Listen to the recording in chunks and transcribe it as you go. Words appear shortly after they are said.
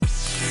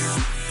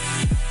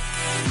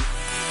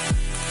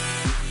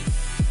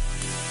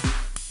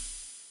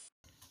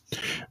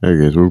All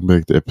right, guys, welcome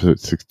back to episode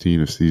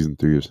 16 of season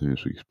 3 of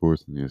S&S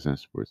Sports on the S&S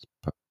Sports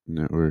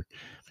Network.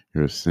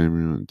 Here's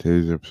Samuel. In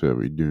today's episode, I'll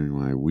be doing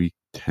my week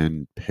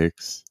 10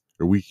 picks,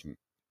 and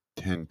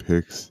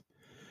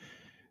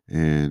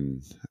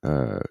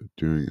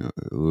doing a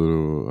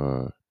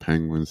little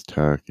Penguins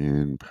talk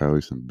and probably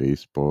some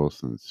baseball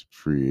since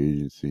free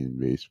agency and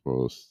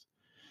baseball's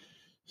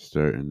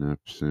starting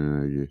up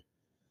soon.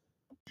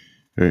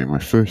 All right, my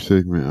first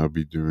segment, I'll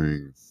be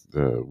doing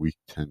the week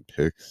 10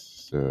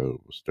 picks.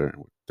 So we'll start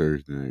with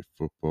Thursday Night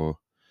Football.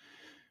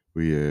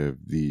 We have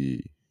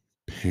the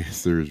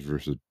Panthers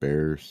versus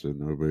Bears, so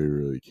nobody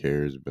really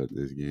cares about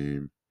this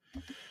game.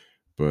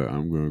 But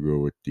I'm going to go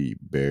with the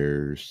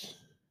Bears.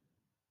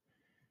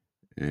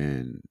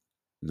 And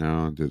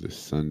now onto the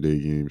Sunday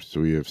games. So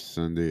we have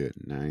Sunday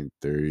at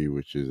 9:30,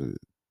 which is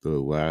the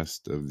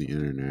last of the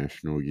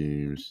international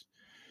games.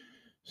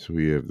 So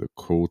we have the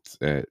Colts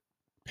at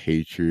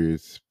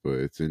Patriots, but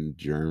it's in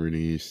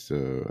Germany,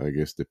 so I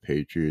guess the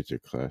Patriots are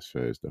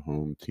classified as the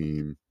home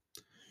team.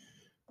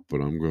 But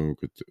I'm going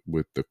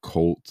with the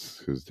Colts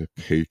because the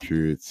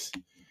Patriots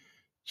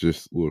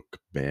just look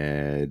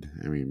bad.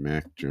 I mean,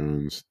 Mac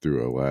Jones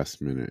threw a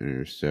last-minute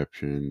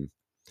interception,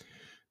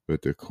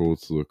 but the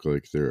Colts look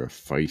like they're a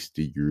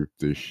feisty group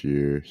this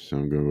year, so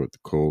I'm going with the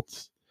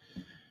Colts.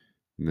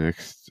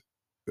 Next,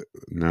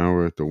 now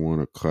we're at the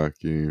 1 o'clock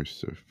game.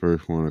 So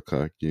first 1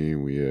 o'clock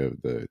game, we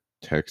have the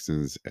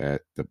Texans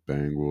at the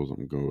Bengals.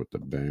 I'm going with the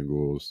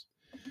Bengals.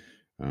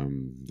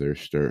 They're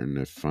starting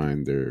to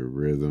find their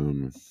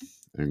rhythm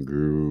and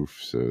groove.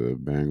 So the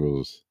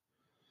Bengals,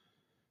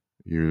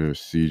 even though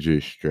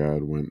CJ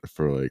Stroud went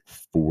for like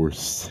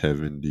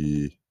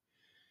 470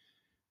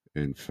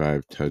 and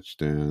 5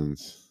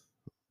 touchdowns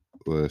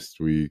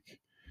last week,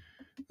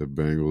 the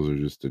Bengals are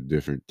just a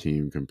different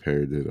team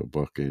compared to the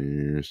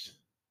Buccaneers.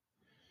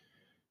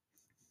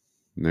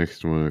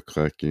 Next 1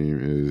 o'clock game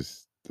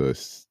is the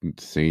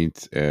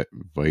Saints at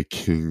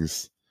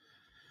Vikings.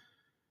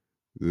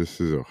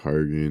 This is a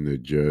hard game to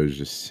judge.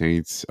 The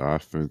Saints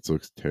offense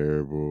looks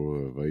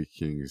terrible. The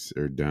Vikings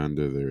are down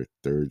to their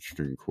third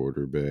string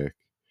quarterback.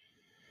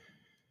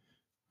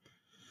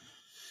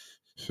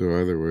 So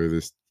either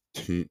way,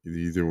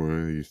 either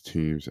one of these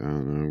teams, I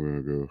don't know. I'm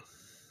gonna go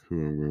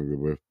who I'm gonna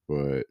go with,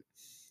 but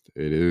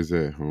it is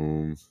at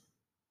home.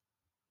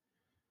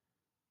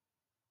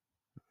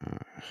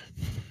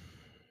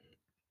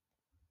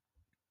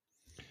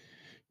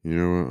 You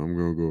know what? I'm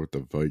gonna go with the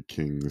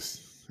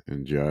Vikings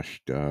and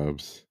Josh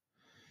Dobbs.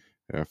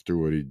 After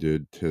what he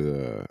did to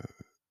the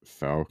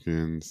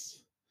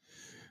Falcons,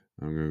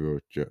 I'm going to go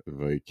with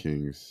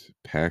Vikings.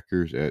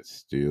 Packers at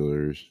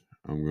Steelers.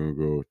 I'm going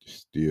to go with the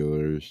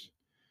Steelers.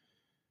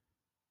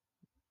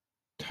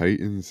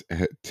 Titans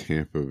at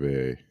Tampa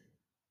Bay.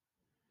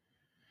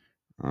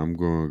 I'm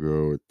going to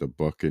go with the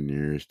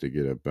Buccaneers to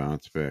get a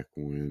bounce back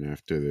win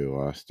after they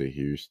lost to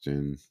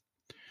Houston.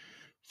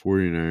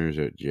 49ers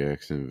at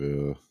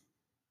Jacksonville.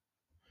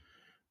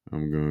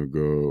 I'm going to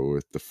go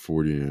with the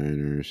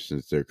 49ers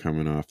since they're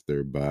coming off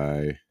their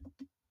bye.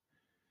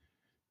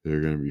 They're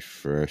going to be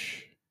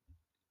fresh.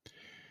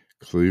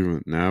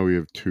 Cleveland. Now we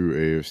have two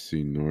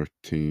AFC North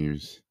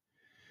teams.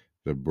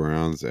 The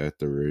Browns at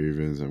the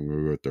Ravens. I'm going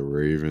to go with the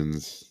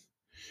Ravens.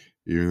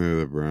 Even though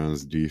the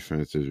Browns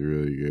defense is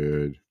really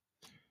good.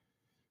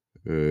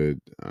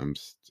 I'm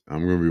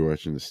going to be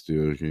watching the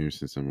Steelers game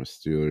since I'm a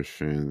Steelers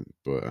fan,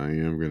 but I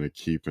am going to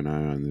keep an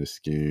eye on this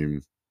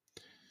game.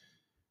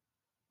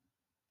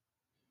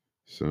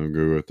 So I'm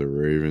going to go with the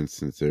Ravens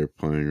since they're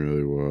playing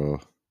really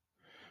well.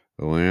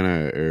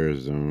 Atlanta at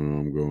Arizona.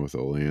 I'm going with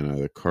Atlanta.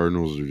 The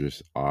Cardinals are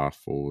just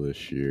awful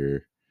this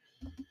year.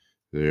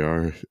 They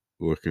are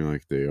looking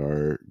like they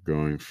are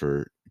going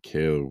for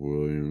Caleb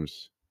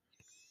Williams.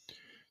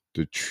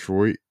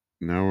 Detroit,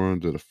 now we're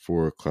on to the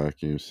 4 o'clock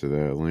game. So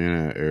that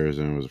Atlanta at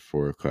Arizona was a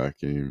 4 o'clock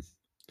game.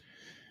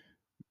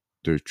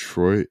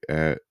 Detroit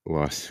at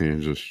Los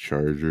Angeles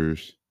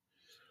Chargers.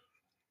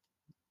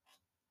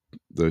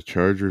 The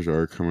Chargers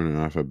are coming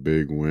off a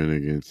big win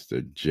against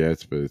the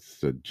Jets, but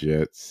it's the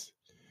Jets.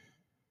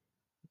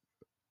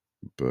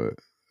 But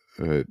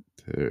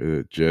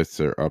the Jets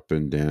are up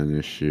and down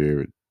this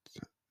year.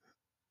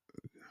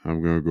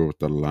 I'm going to go with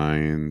the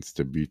Lions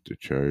to beat the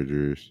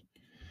Chargers.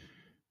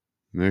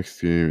 Next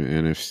game,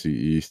 NFC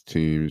East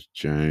teams,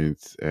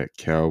 Giants at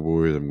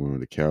Cowboys. I'm going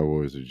with the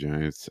Cowboys. The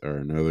Giants are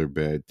another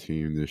bad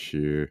team this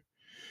year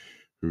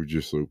who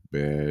just look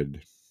bad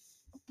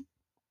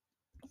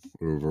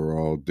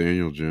overall.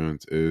 Daniel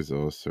Jones is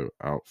also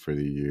out for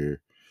the year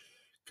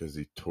because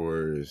he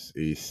tore his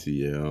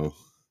ACL.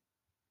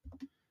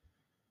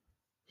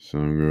 So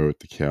I'm going with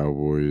the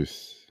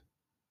Cowboys.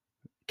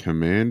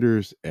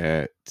 Commanders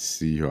at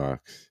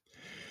Seahawks.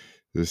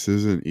 This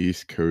is an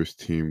East Coast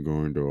team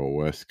going to a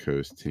West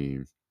Coast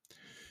team.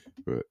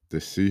 But the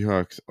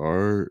Seahawks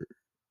are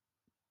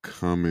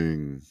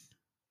coming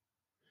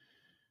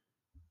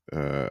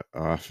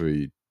off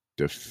a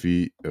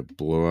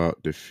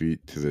blowout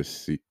defeat to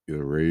the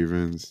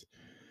Ravens.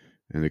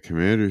 And the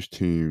Commanders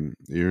team,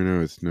 even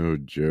though it's no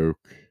joke,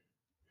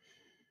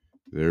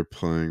 They're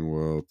playing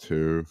well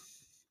too.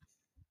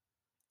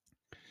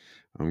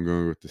 I'm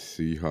going with the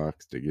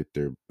Seahawks to get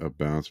a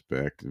bounce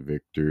back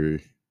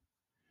victory.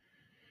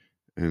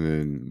 And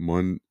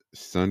then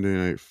Sunday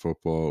night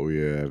football, we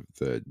have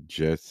the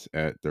Jets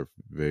at the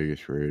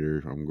Vegas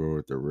Raiders. I'm going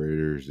with the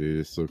Raiders. They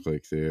just look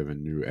like they have a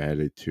new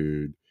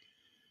attitude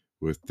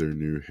with their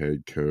new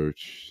head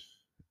coach.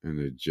 And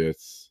the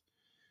Jets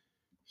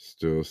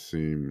still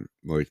seem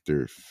like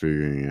they're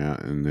figuring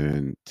out. And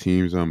then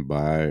teams on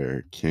bye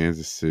are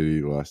Kansas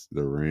City lost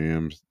the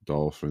Rams,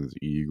 Dolphins,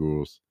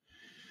 Eagles.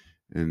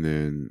 And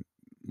then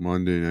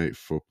Monday night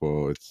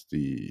football, it's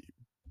the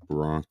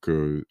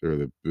Broncos or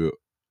the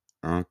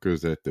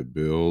Broncos at the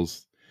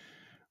Bills.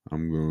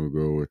 I'm going to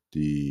go with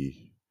the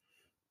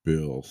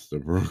Bills. The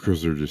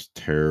Broncos are just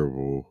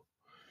terrible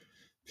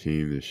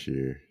team this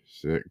year.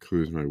 So that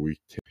concludes my week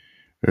 10.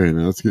 All right,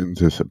 now let's get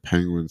into some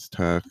Penguins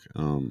talk.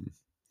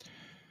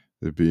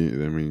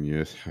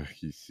 Yes,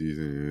 hockey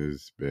season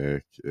is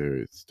back.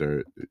 It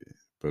started,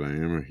 but I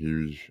am a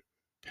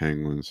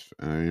Penguins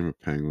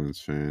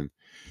fan.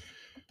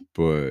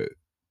 But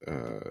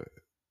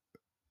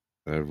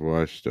I've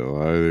watched a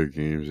lot of their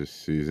games this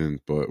season.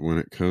 But when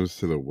it comes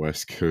to the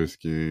West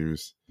Coast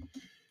games,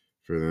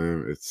 for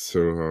them, it's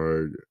so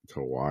hard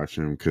to watch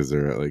them because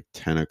they're at like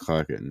 10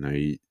 o'clock at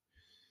night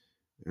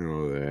and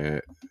all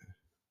that.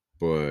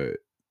 But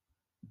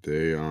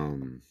they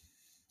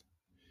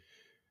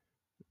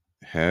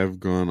have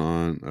gone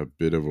on a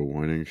bit of a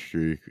winning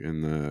streak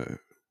in the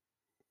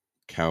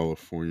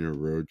California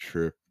road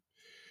trip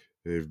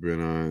they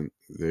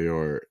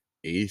are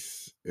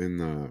eighth in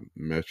the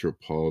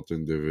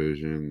Metropolitan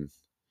Division.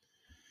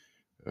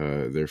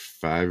 They're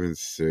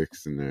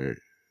 5-6, and they're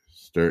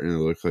starting to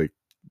look like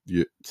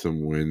get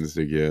some wins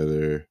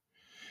together.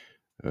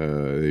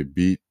 They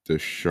beat the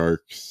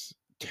Sharks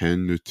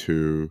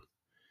 10-2.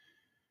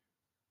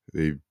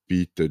 They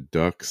beat the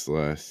Ducks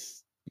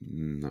Wednesday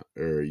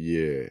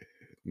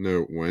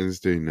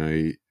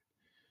night.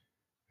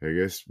 I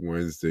guess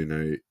Wednesday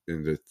night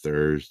into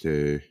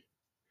Thursday,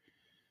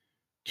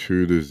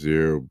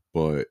 2-0.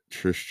 But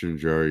Tristan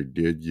Jarry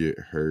did get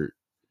hurt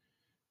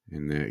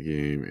in that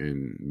game,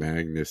 and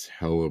Magnus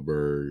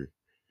Helleberg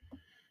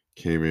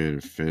came in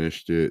and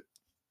finished it.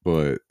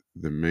 But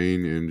the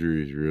main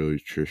injury is really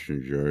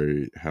Tristan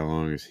Jarry. How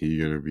long is he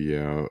going to be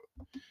out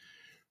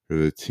for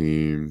the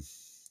team?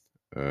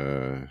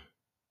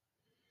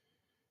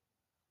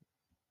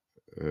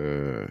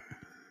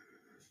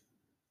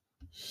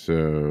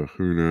 So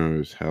who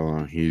knows how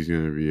long he's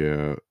going to be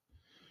out.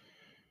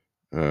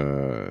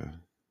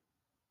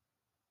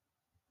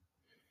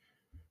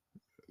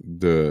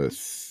 The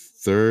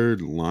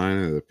third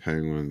line of the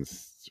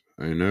Penguins,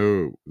 I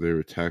know they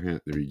were talking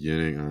at the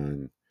beginning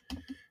on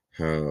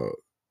how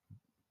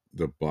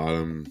the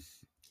bottom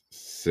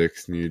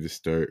six need to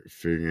start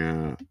figuring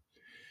out.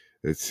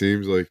 It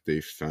seems like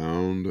they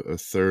found a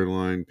third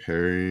line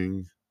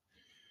pairing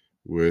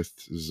with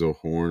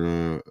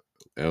Zohorna,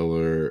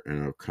 Eller,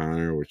 and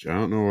O'Connor, which I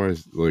don't know why,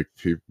 like,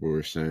 people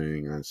were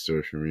saying on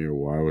social media,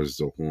 why was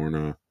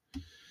Zohorna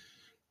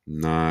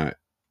not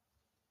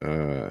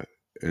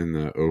in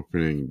the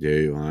opening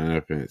day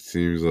lineup? And it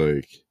seems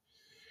like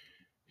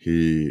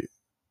he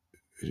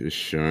is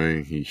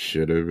showing he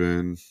should have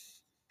been.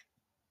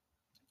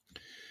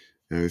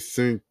 And I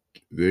think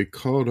they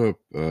called up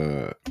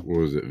what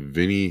was it,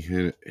 Vinny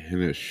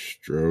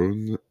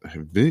Hinestrone?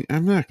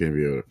 I'm not gonna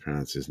be able to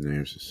pronounce his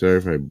name, so sorry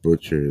if I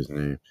butcher his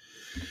name.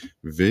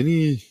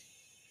 Vinny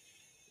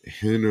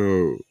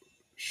Stroza.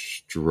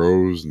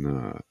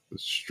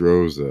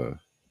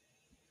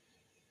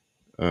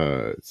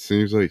 It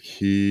seems like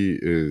he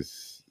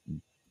is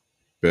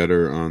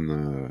better on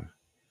the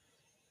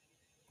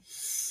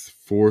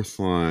fourth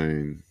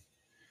line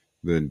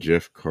than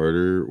Jeff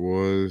Carter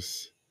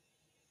was.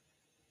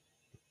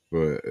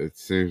 But it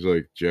seems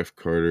like Jeff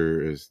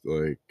Carter is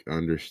like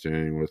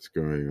understanding what's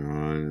going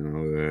on and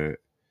all that.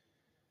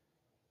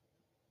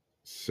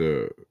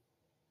 So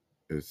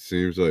it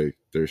seems like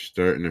they're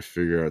starting to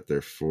figure out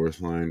their fourth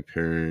line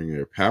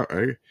pairing.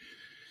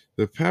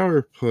 The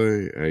power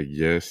play, I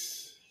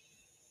guess,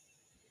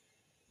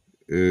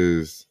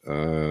 is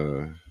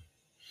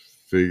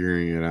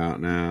figuring it out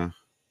now.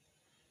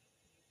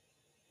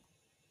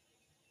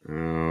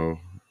 Oh,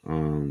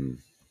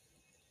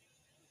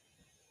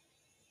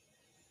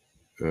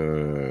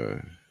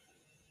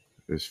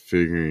 is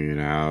figuring it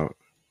out.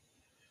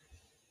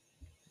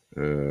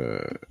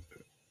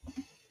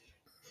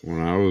 When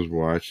I was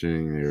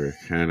watching, they were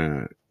kind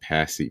of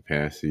passy,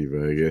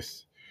 but I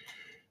guess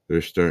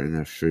they're starting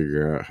to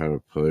figure out how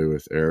to play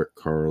with Erik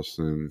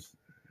Karlsson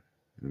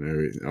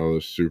and all the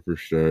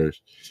superstars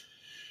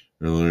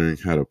are learning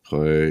how to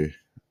play.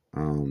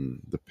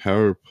 The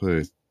power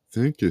play, I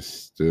think, is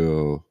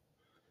still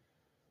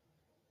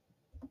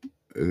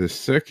the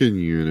second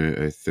unit.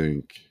 I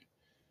think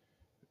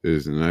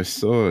is, and I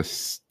saw a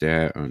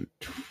stat on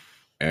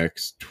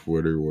X,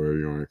 Twitter, whatever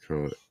you want to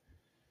call it.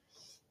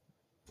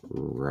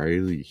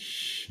 Riley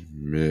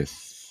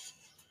Smith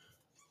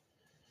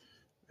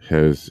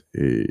has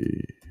a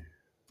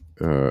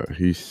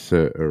he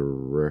set a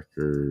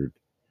record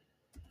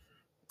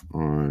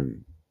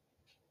on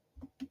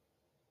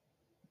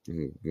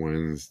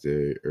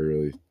Wednesday,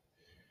 early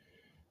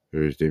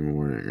Thursday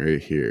morning,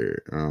 right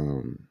here.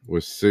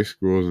 With 6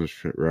 goals,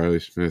 and Riley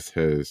Smith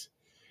has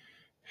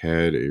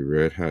had a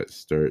red hot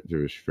start to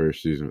his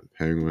first season with the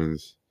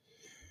Penguins.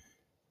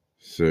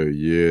 So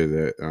yeah,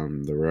 that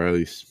the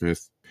Riley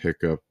Smith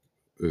pickup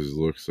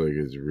looks like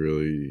it's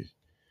really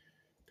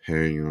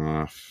paying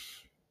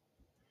off.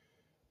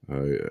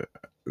 The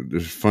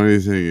funny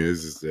thing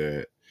is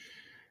that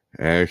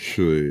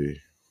actually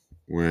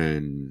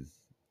when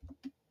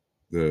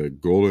the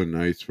Golden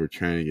Knights were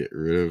trying to get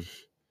rid of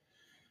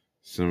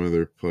some of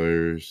their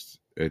players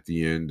at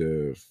the end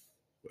of,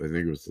 I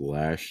think it was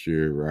last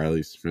year,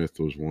 Riley Smith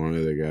was one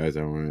of the guys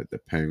I wanted the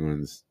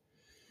Penguins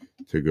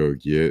to go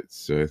get.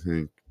 So I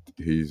think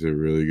he's a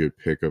really good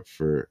pickup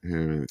for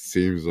him. And it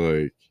seems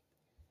like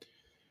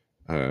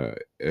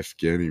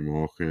Evgeny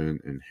Malkin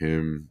and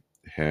him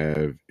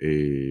have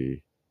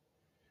a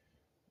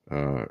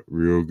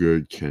real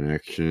good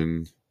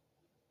connection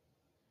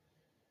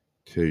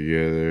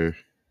together.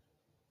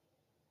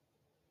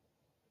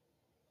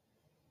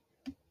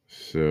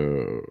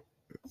 So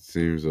it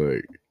seems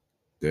like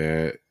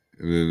that.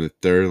 And then the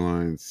third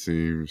line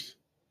seems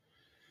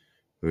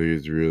like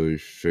it's really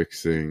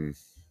fixing,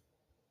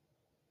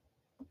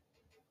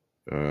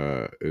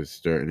 is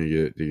starting to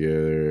get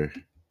together.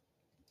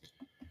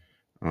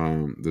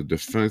 The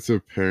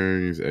defensive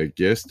pairings, I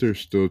guess they're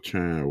still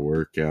trying to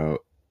work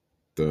out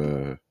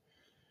the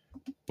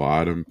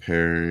bottom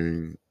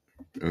pairing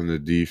on the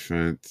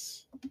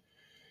defense.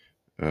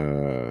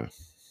 Uh,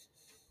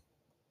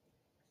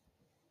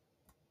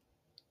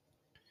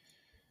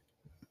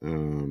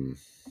 um,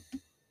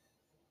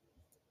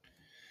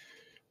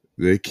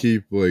 they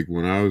keep, like,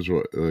 when I was,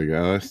 like,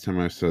 last time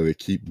I saw, they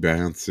keep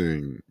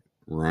bouncing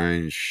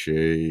Ryan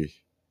Shea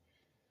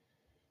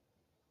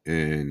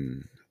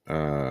and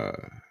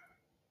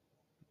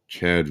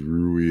Chad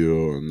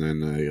Ruel, and then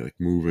they like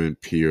move in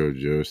P.O.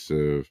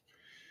 Joseph,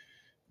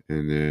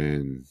 and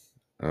then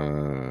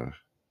uh,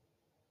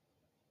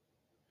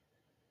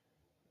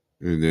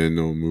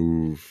 they'll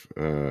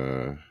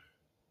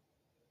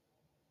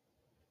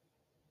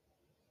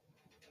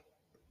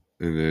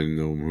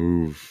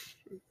move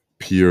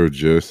P.O.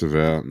 Joseph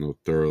out, and they'll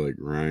throw like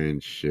Ryan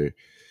Shea.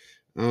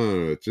 I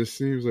don't know. It just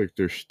seems like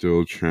they're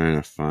still trying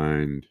to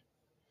find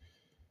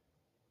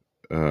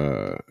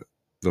uh,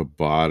 the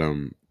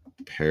bottom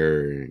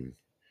pairing,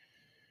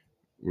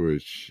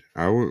 which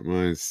I wouldn't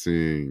mind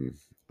seeing.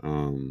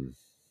 Um,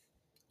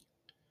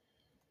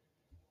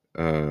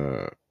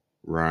 uh,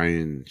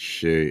 Ryan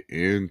Shea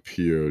and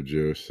P.O.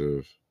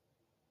 Joseph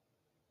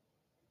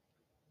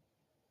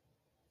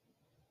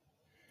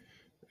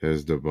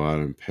as the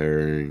bottom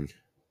pairing.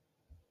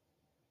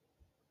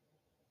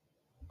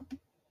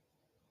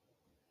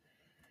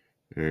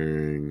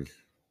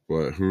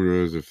 But who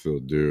knows if they'll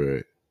do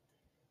it.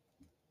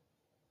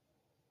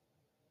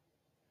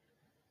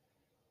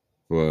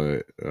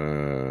 But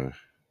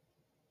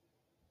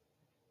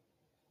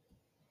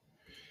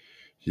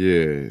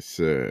yeah,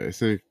 so I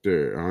think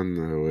they're on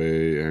the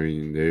way. I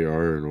mean, they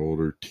are an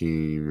older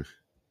team.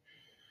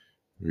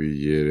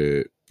 We get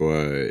it,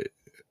 but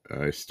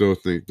I still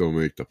think they'll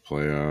make the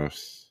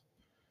playoffs.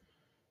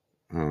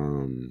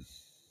 Um,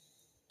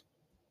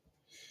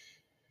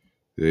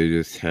 they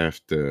just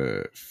have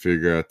to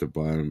figure out the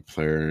bottom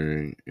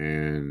pairing,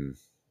 and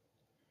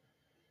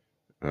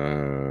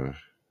uh,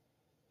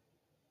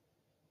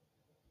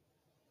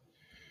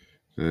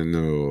 then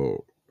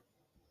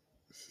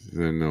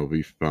they'll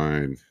be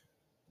fine.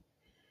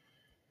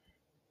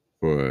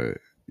 But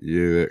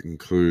yeah, that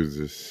concludes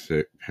this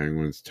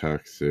Penguins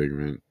talk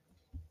segment.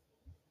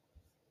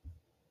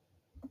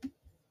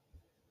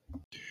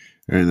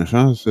 And in the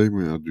final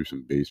segment, I'll do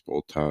some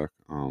baseball talk.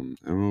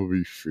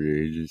 MLB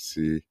free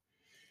agency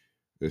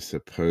is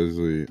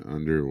supposedly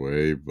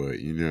underway, but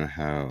you know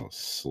how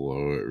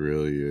slow it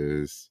really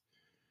is.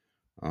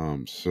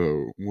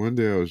 So one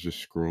day I was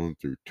just scrolling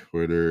through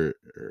Twitter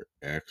or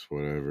X,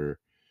 whatever,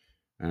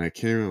 and I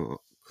came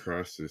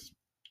across this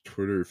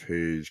Twitter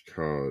page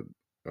called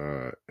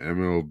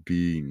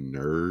MLB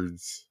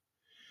Nerds,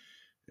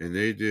 and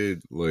they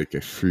did like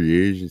a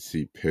free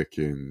agency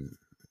picking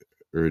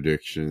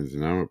predictions,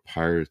 and I'm a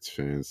Pirates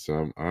fan,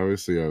 so I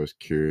was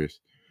curious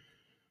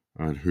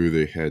on who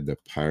they had the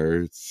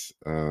Pirates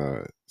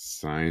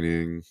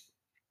signing.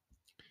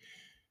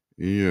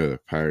 Yeah, the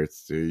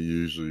Pirates, they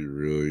usually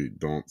really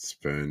don't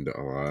spend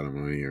a lot of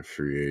money in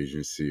free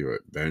agency.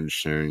 But Ben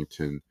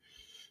Sherrington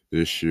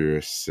this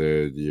year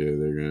said, yeah,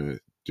 they're gonna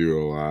do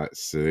a lot,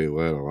 so they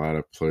let a lot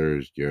of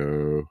players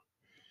go,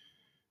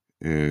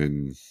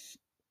 and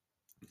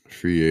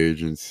free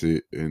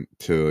agency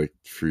into like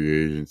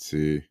free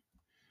agency.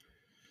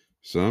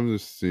 So I'm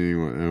just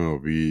seeing what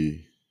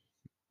MLB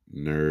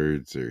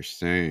nerds are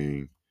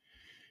saying,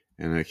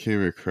 and I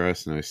came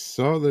across and I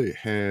saw they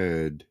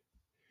had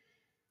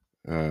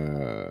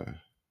uh,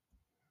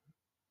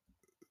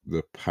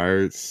 the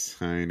Pirates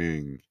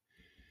signing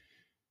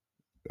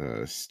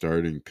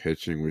starting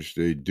pitching, which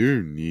they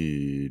do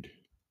need,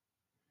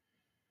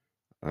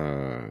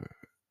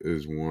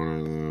 is one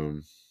of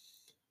them.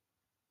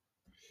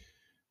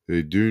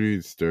 They do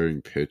need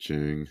starting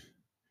pitching.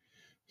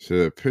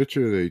 So the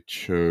pitcher they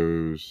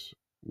chose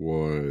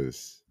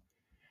was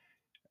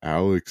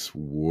Alex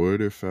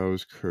Wood, if I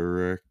was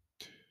correct.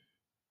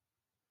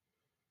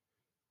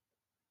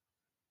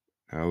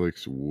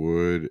 Alex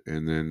Wood,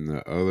 and then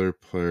the other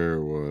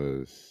player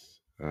was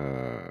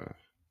I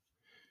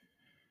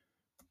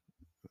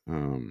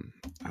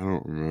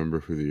don't remember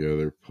who the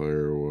other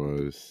player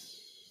was.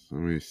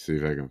 Let me see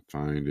if I can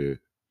find it.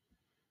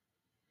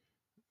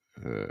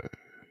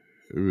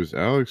 It was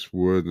Alex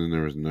Wood, and then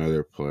there was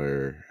another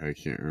player. I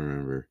can't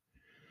remember.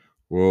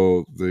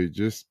 Well, they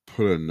just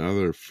put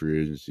another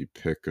free agency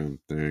pick on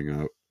thing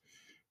up,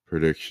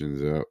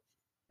 predictions up,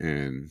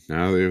 and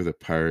now they have the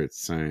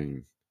Pirates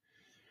saying,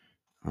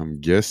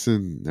 I'm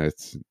guessing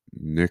that's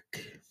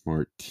Nick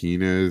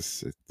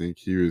Martinez. I think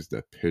he was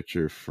the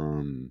pitcher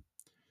from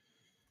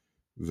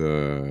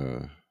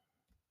the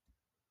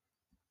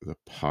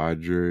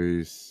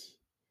Padres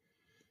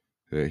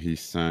that he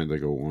signed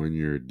like a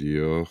 1-year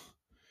deal.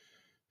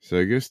 So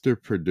I guess they're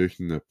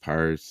predicting the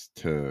Pirates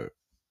to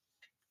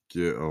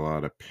get a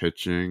lot of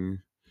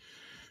pitching.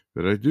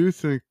 But I do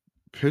think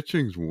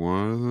pitching's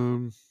one of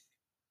them.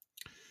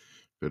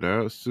 But I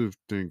also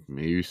think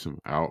maybe some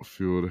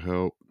outfield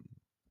help.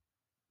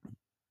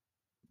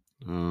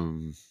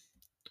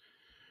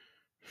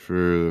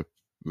 For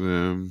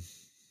them.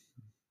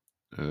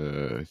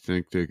 I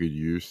think they could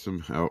use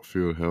some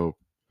outfield help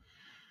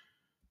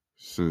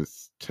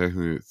since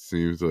technically it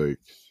seems like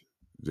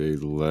they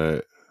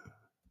let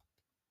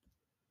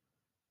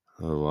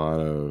a lot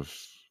of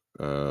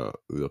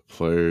the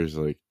players,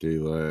 like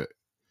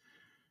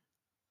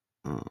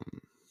um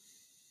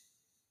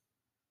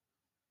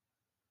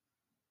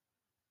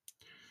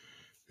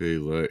they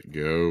let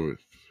go.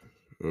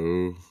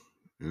 Oh,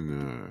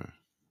 and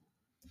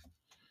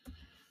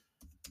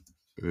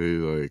they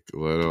like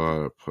let a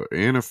lot of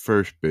and a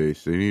first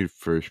base. They need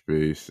first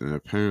base, and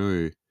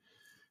apparently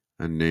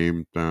a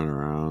name thrown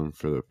around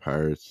for the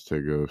Pirates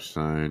to go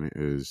sign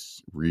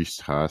is Rhys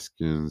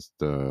Hoskins,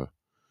 the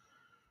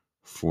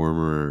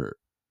former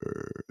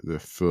the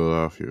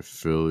Philadelphia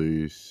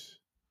Phillies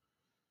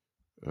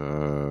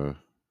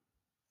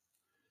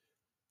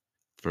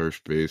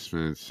first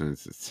baseman,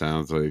 since it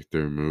sounds like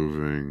they're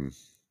moving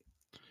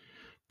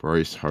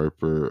Bryce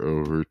Harper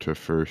over to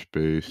first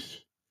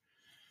base.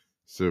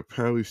 So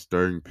probably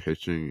starting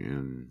pitching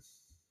and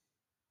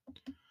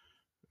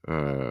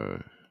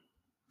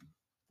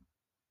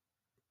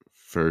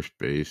first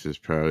base is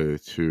probably the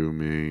two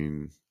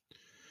main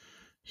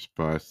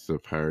spots the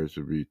Pirates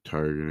would be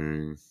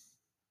targeting.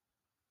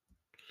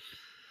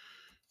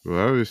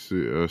 Well,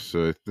 obviously,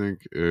 so I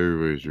think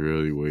everybody's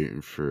really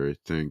waiting for, I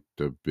think,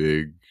 the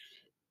big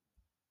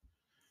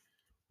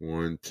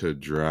one to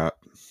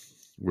drop,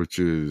 which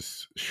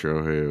is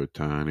Shohei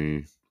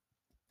Ohtani,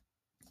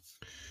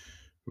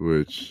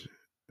 which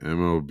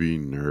MLB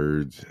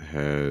Nerds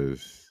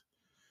has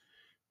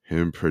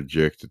him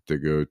projected to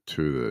go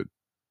to the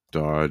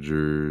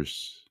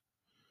Dodgers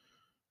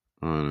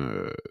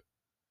on a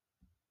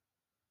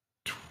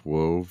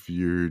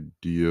 12-year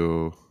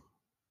deal.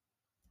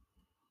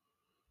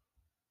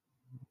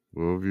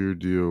 12-year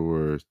deal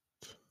worth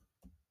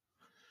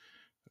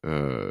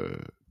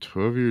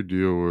 12-year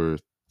deal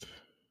worth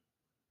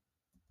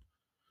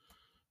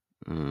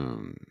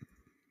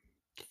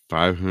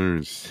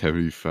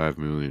 $575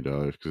 million,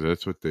 because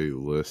that's what they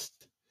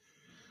list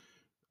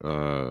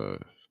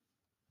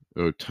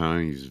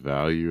Otani's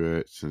value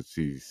at, since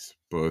he's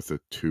both a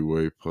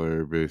two-way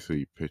player,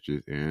 basically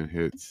pitches and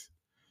hits.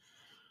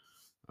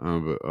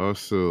 But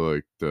also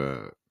like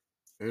the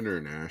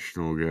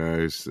international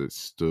guys that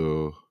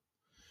still,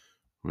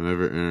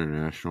 whenever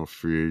international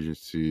free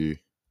agency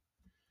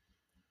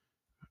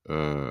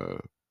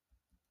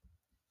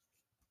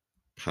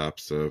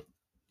pops up,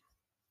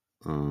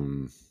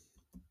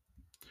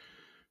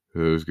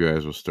 those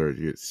guys will start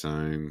to get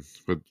signed.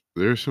 But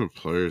there's some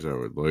players I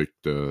would like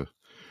the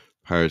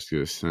Pirates to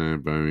get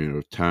signed. But I mean,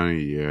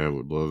 Ohtani, yeah, I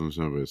would love him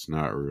some, but it's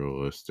not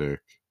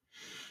realistic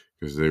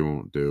because they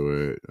won't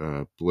do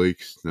it.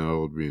 Blake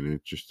Snell would be an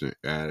interesting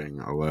adding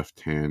a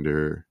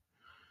left-hander.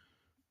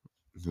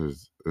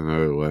 There's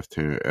another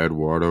left-hander,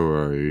 Eduardo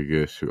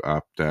Rodriguez, who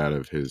opted out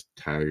of his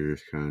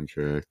Tigers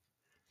contract.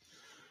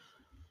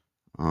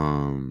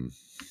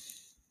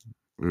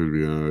 It would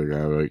be another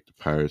guy like the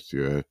Pirates to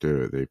go out there,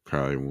 but they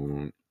probably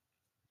won't.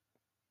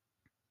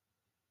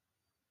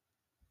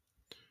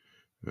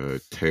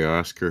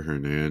 Teoscar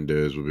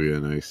Hernandez will be a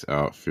nice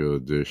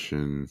outfield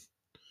addition.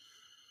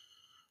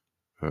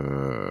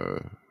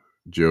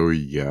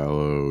 Joey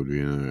Gallo would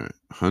be in a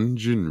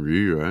Hyun-Jin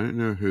Ryu. I didn't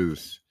know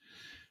his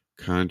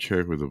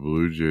contract with the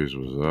Blue Jays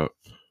was up.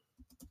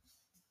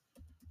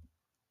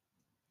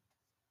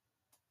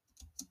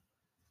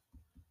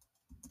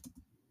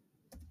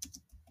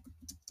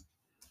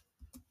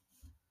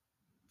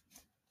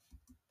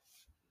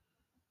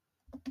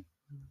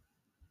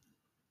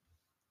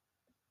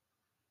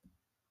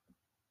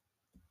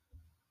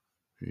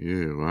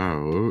 Yeah,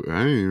 wow.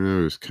 I didn't even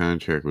know his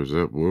contract was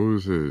up. What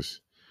was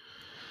his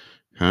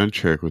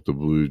contract with the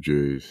Blue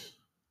Jays?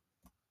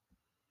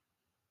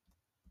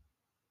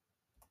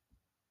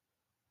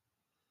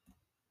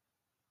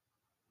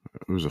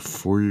 It was a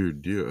 4-year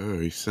deal. Oh,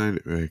 he signed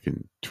it back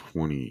in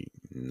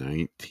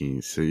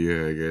 2019. So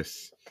yeah, I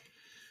guess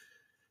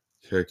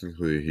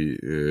technically he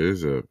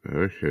is up.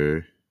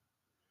 Okay.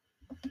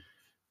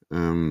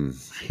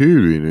 He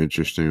would be an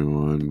interesting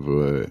one,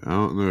 but I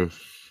don't know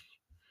if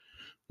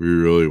we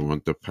really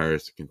want the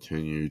Pirates to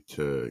continue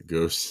to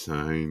go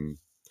sign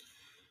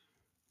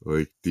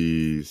like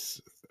these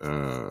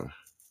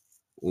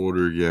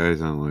older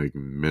guys on like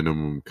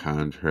minimum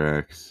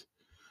contracts.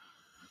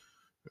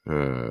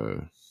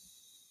 Uh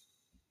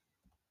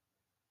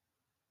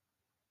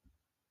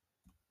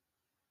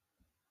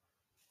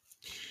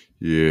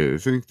yeah, I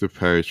think the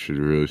Pirates should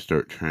really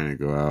start trying to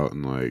go out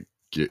and like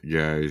get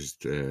guys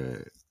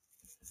that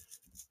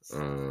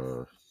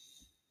uh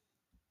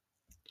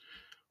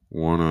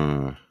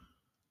wanna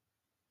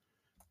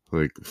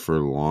like for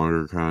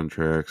longer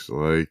contracts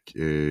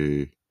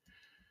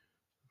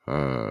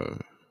uh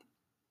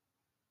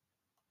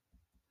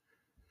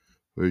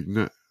like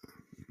not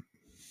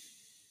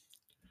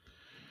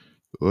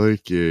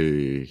like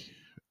a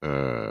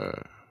uh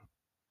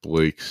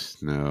Blake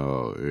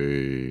Snell,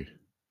 a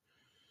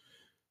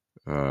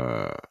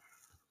uh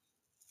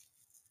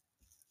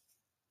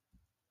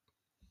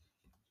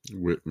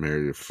Whit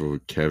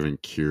Merrifield, Kevin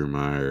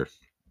Kiermaier,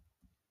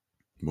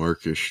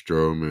 Marcus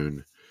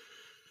Stroman,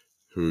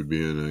 who would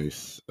be a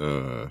nice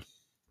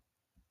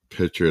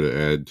pitcher to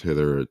add to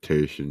the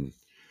rotation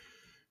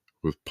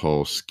with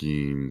Paul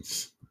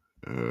Skeens.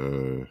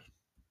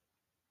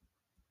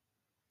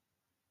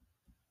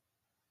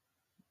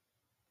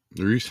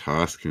 Reese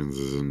Hoskins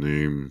is a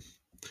name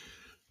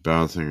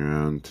bouncing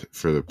around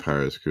for the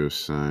Pirates. Go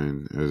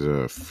sign as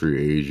a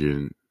free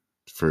agent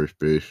first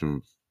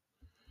baseman,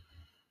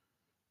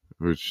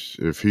 which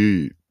if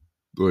he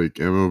like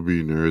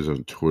MLB nerds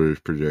on Twitter is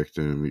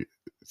projecting him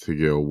to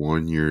get a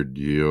 1-year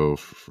deal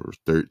for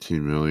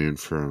 13 million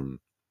from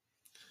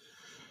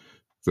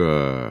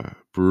the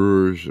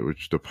Brewers,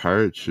 which the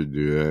Pirates should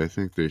do that. I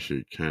think they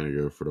should kind of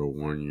go for the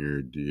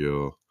 1-year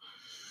deal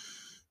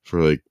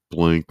for like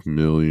blank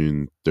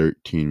million,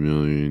 13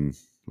 million,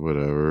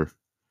 whatever.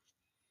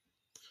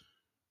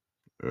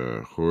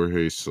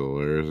 Jorge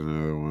Soler is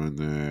another one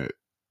that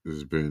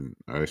has been.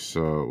 I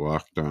saw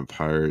Locked On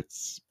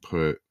Pirates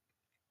put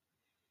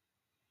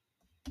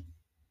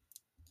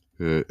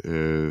it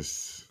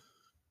is.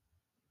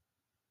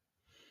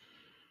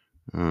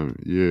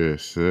 Yeah,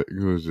 so that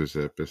goes this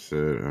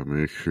episode.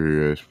 Make sure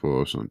you guys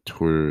follow us on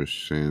Twitter,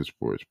 S&S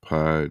Sports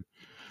Pod.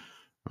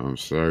 I'm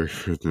sorry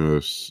for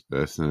those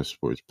S&S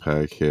Sports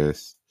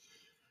podcast.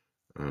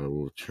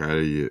 We'll try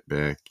to get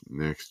back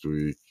next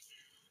week.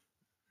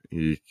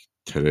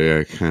 Today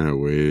I kind of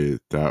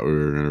waited, thought we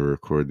were going to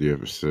record the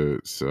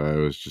episode, so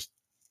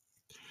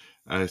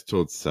I just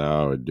told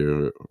Sal I would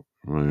do it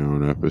my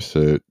own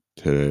episode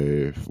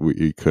today if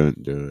he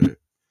couldn't do it.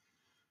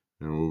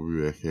 And we'll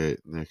be back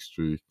at next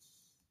week.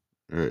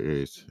 Alright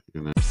guys,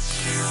 good night.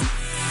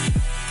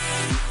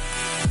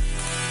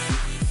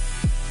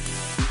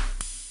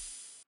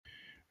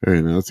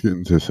 Alright, now let's get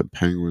into some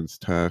Penguins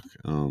talk.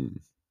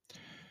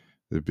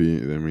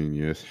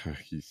 Yes,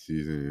 hockey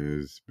season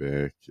is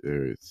back.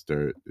 It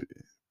started,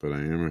 but I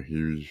am a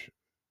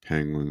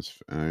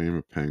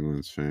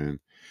Penguins fan.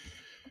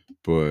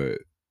 But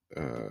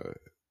uh,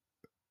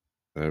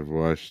 I've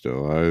watched a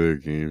lot of their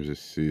games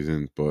this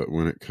season. But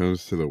when it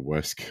comes to the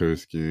West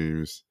Coast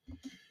games,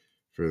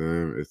 for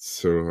them, it's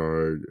so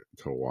hard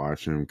to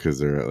watch them because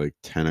they're at like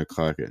 10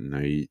 o'clock at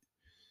night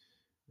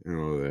and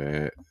all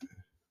that.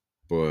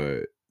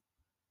 But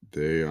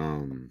they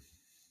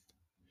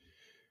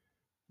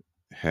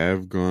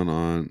have gone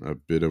on a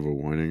bit of a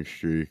winning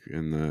streak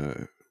in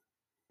the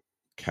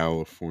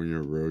California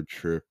road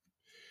trip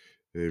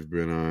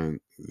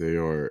they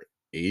are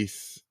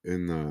eighth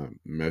in the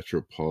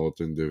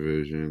Metropolitan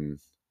Division.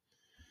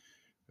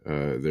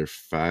 They're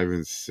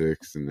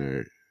 5-6, and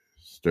they're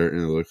starting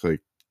to look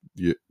like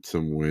get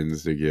some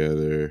wins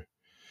together.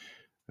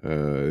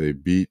 They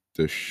beat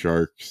the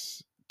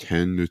Sharks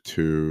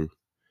 10-2.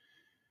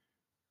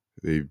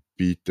 They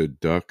beat the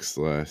Ducks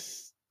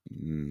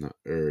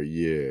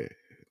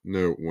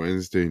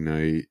Wednesday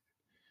night.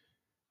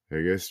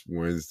 I guess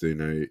Wednesday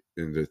night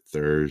into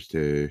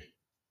Thursday.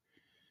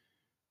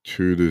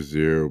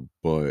 2-0,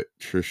 but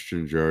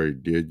Tristan Jarry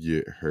did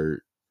get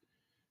hurt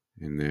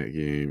in that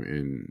game,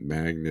 and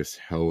Magnus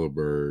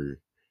Helleberg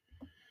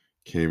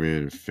came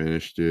in and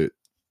finished it.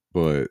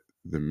 But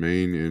the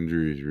main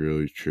injury is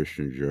really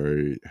Tristan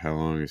Jarry. How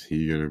long is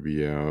he going to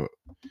be out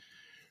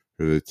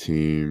for the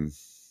team?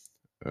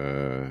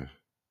 Uh,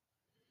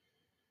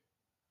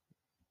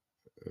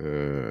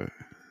 uh,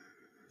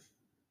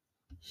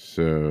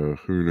 so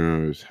who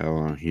knows how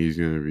long he's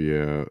going to be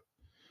out?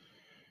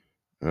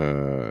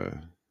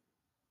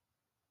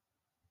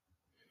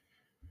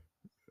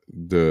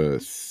 The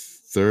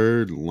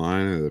third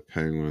line of the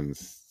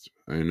Penguins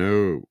I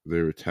know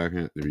they were talking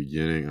at the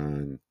beginning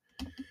on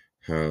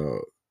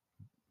how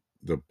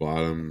the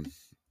bottom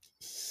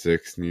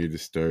six need to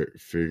start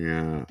figuring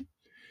out.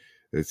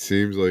 It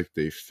seems like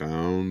they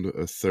found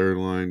a third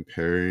line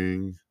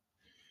pairing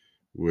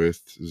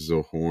with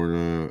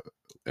Zohorna,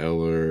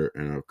 Eller,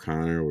 and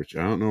O'Connor, which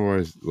I don't know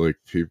why. Like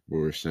people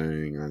were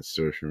saying on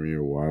social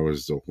media, why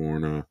was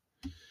Zohorna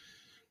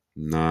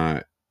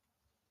not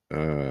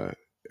uh,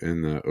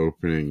 in the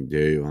opening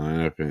day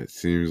lineup? And it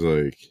seems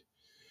like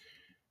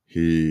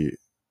he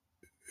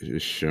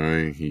is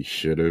showing he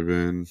should have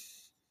been.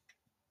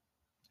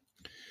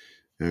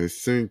 And I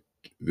think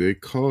they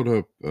called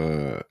up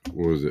what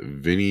was it,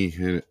 Vinny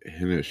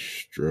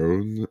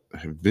Hinestrone?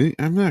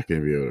 I'm not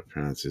gonna be able to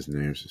pronounce his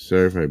name, so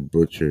sorry if I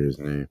butcher his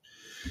name.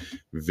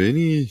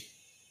 Vinny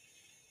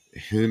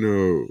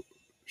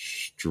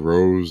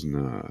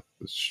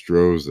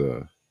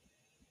Stroza.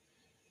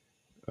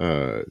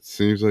 It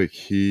seems like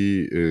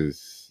he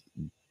is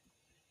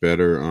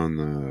better on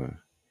the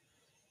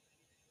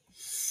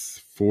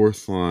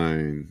fourth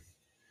line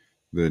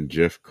than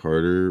Jeff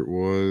Carter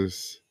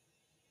was.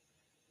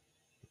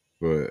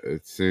 But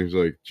it seems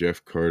like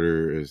Jeff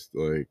Carter is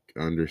like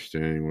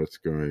understanding what's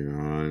going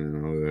on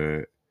and all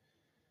that.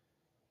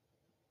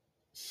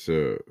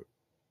 So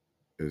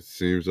it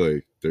seems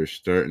like they're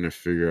starting to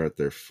figure out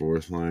their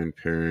fourth line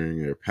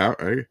pairing.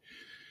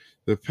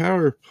 The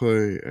power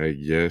play, I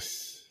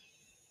guess,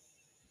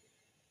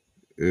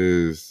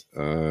 is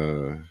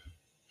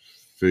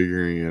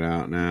figuring it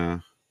out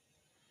now.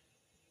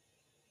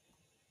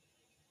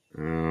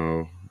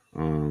 Oh,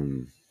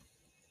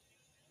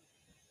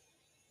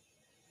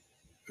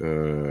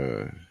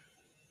 uh,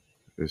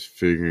 is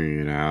figuring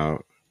it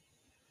out.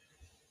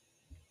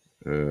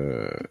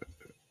 Uh,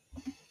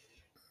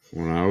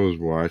 when I was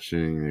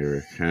watching, they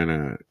were kind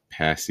of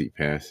passy,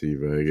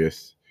 but I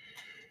guess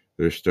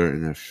they're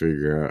starting to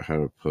figure out how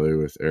to play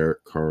with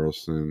Eric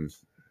Carlson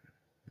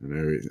and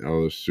everything.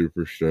 All the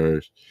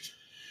superstars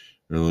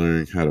are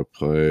learning how to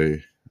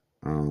play.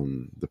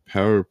 The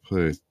power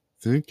play, I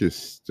think, is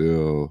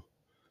still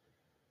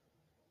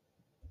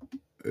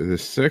the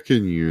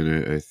second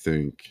unit. I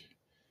think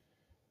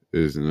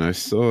is, and I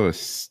saw a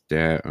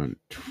stat on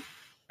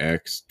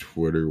X,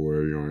 Twitter,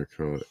 whatever you want to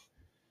call it.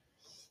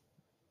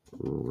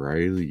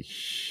 Riley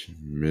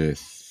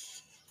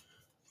Smith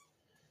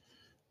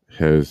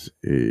has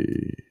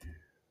he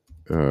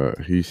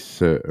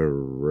set a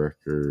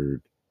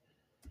record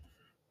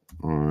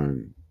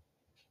on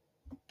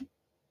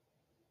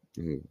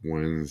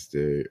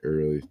Wednesday,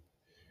 early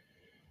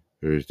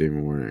Thursday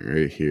morning,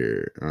 right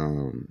here.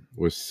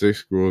 With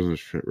 6 goals,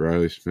 and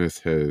Riley Smith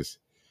has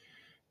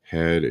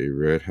had a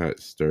red hot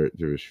start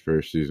to his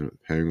first season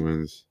with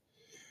Penguins.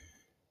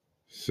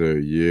 So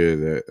yeah,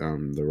 that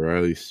the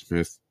Riley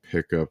Smith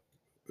pickup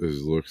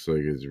looks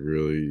like it's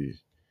really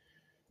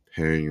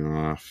paying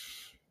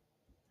off.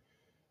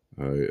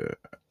 The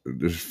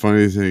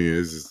funny thing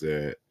is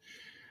that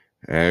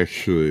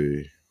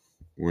actually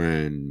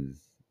when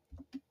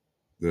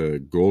the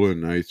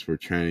Golden Knights were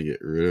trying to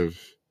get rid of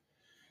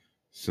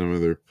some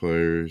of their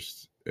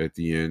players at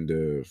the end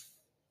of,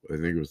 I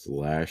think it was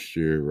last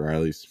year,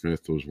 Riley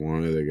Smith was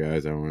one of the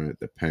guys I wanted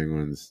the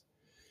Penguins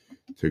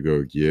to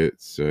go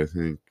get. So I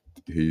think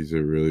he's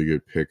a really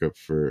good pickup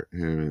for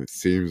him. And it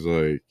seems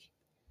like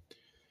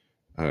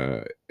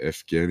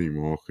Evgeny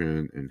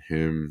Malkin and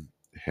him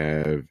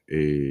have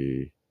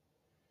a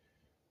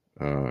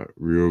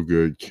real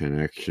good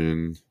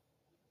connection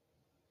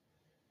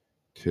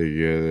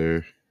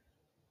together.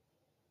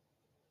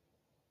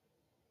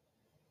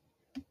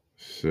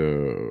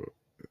 So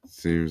it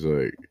seems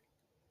like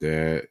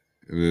that.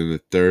 And then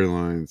the third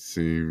line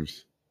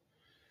seems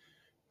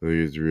like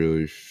it's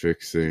really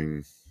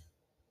fixing,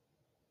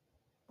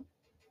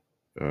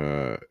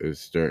 is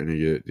starting to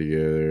get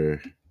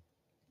together.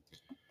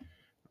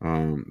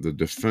 The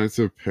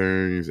defensive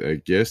pairings, I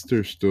guess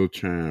they're still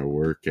trying to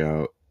work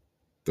out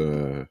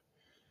the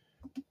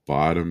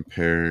bottom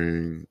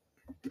pairing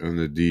on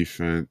the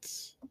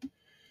defense.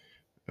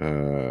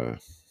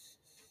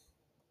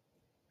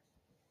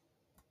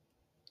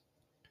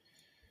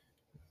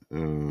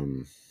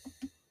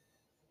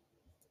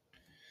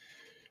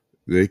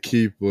 They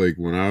keep, like,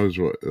 when I was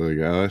like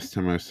last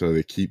time I saw,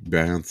 they keep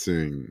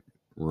bouncing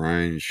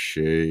Ryan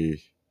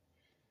Shea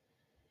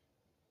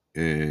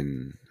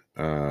and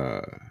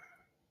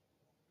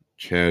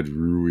Chad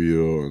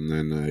Ruel, and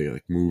then they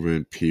like move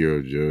in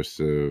P.O.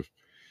 Joseph,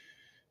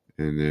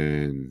 and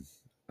then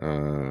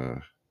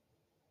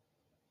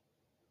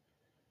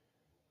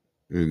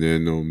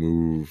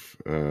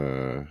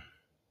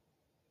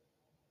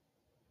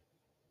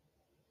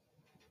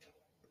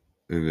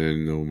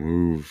they'll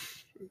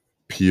move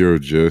P.O.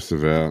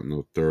 Joseph out, and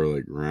they'll throw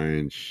like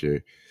Ryan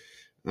Shea.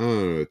 I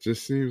don't know. It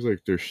just seems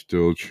like they're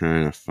still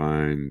trying to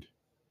find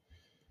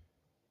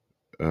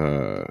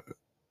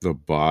the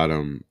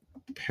bottom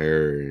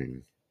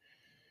pairing,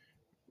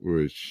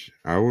 which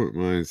I wouldn't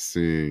mind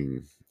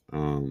seeing.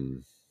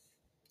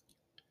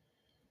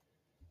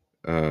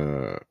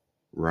 Uh,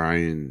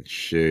 Ryan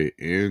Shea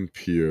and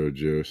P.O.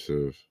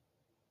 Joseph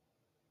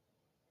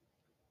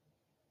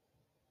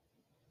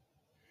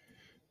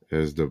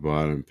as the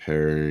bottom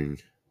pairing.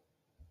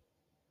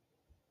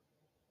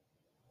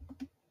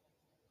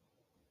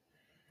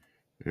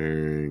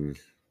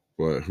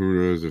 But who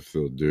knows if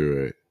they'll do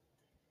it.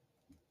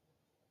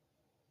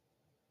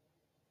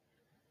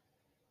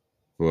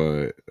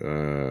 But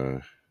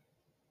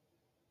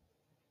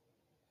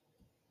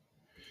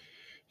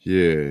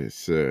yeah,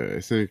 so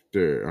I think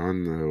they're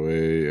on the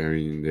way. I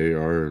mean, they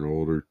are an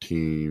older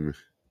team.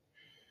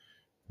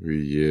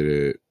 We get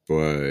it,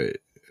 but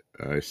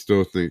I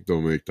still think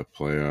they'll make the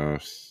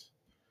playoffs.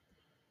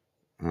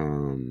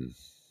 Um,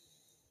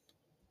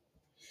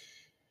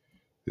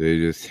 they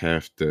just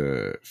have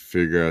to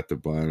figure out the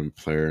bottom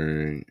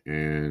pairing,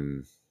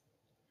 and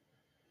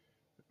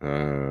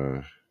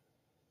uh,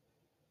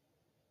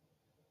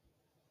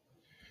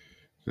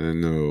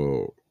 then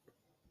they'll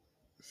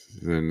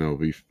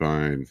be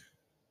fine.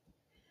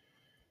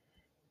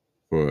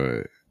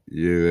 But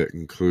yeah, that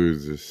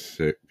concludes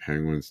this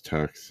Penguins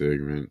talk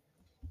segment.